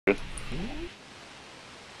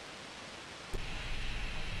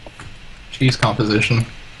Cheese composition.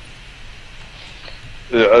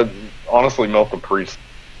 Yeah, honestly, milk a priest.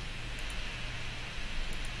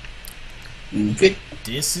 Okay.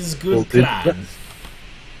 This is good plan.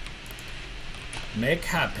 Make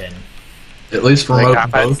happen. At least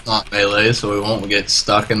remote both, not melee, so we won't get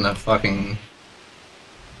stuck in the fucking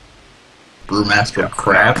brewmaster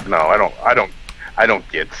crap. No, I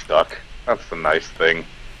don't get stuck. That's the nice thing.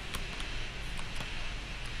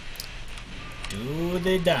 Do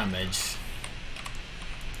the damage.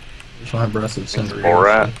 Just my breath of cinder.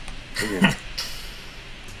 Borat.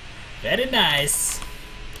 Very nice.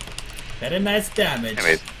 Very nice damage. I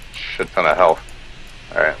made a shit ton of health.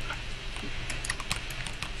 Alright.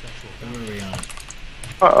 Who are we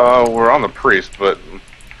on? We're on the priest, but...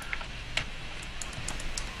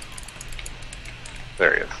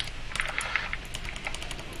 There he is.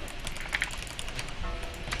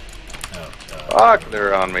 Oh, Fuck,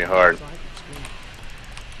 they're on me hard.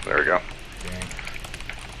 There we go. Okay.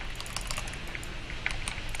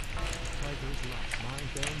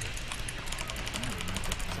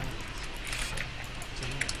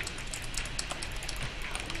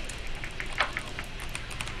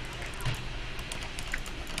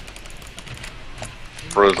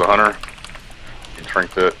 Froze the hunter. He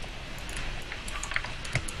trinked it.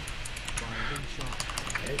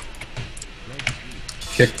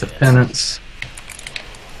 Kick the penance.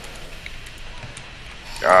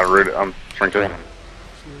 I'm trinket.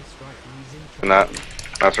 And that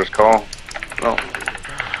master's call. No.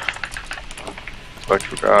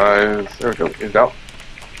 Spectral guys. There we go. He's out.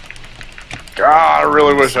 God, I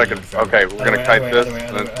really wish I could. Okay, we're gonna kite this.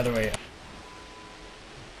 Other way.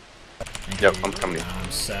 Yep, I'm coming.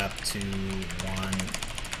 Sap to 1.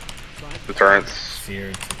 Deterrence.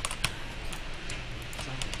 Fear.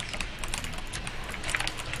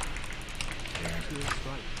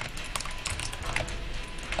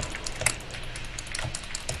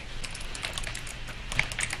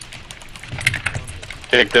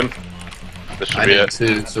 Kicked him. This should I be did it.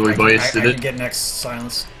 too, so we wasted I it. can get next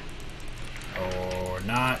silence. Or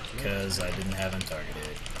not, because I didn't have him targeted.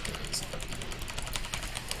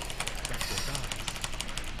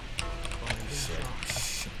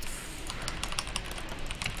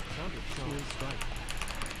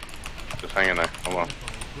 Just hang in there. Hold on.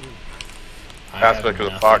 I have Aspect of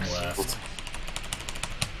the nothing fox. left.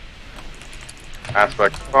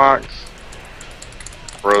 Aspect fox.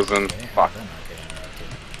 Frozen. Okay, Fuck. then I'll get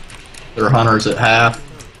interrupted. Their hunters at half.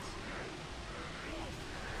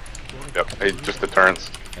 Yep. Hey, just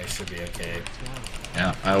deterrence. I should be okay.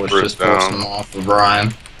 Yeah, I was Bruce just forcing down. them off of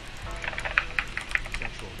Brian.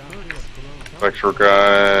 Spectral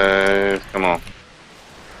guys. Come on.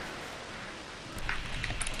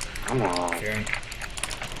 Come on. Kieran.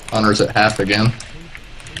 Hunters at half again.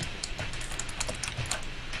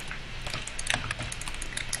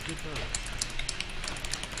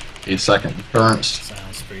 He's second deterrence.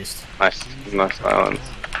 Silence priest. Nice. Nice silence.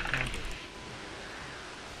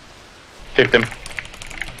 Kicked him.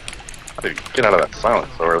 How did he get out of that silence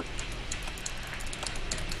so early?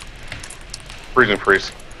 Freezing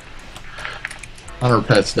priest. Hunter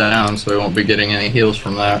pet's down, so he won't be getting any heals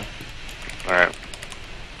from that. Alright.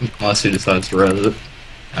 Unless he decides to res it.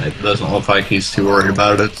 And it doesn't look like he's too worried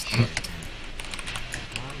about it.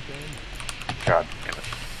 God damn it.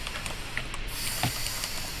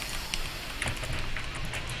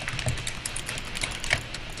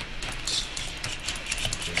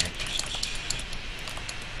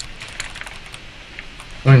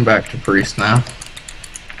 Going back to priest now.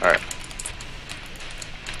 Alright.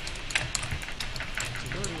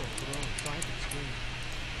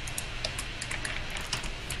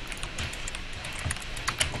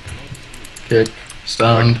 Kick.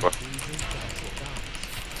 Stunned.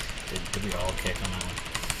 Did we all kick on that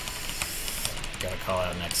one? Gotta call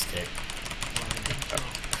out next kick.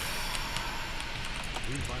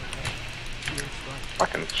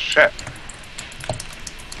 Fucking shit.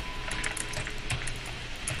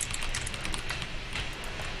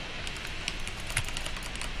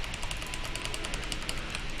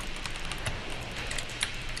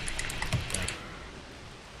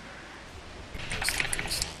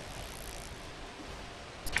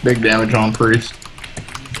 Big damage on priest.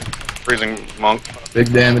 Freezing monk.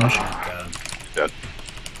 Big damage. Got him. Dead.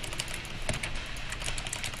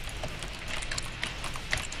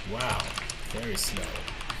 Wow. Very slow.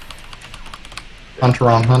 Hunter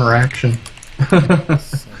on hunter action.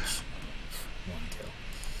 Such one kill.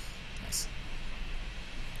 Nice.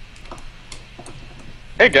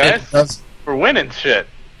 Hey guys, It does, we're winning shit.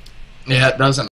 yeah, it doesn't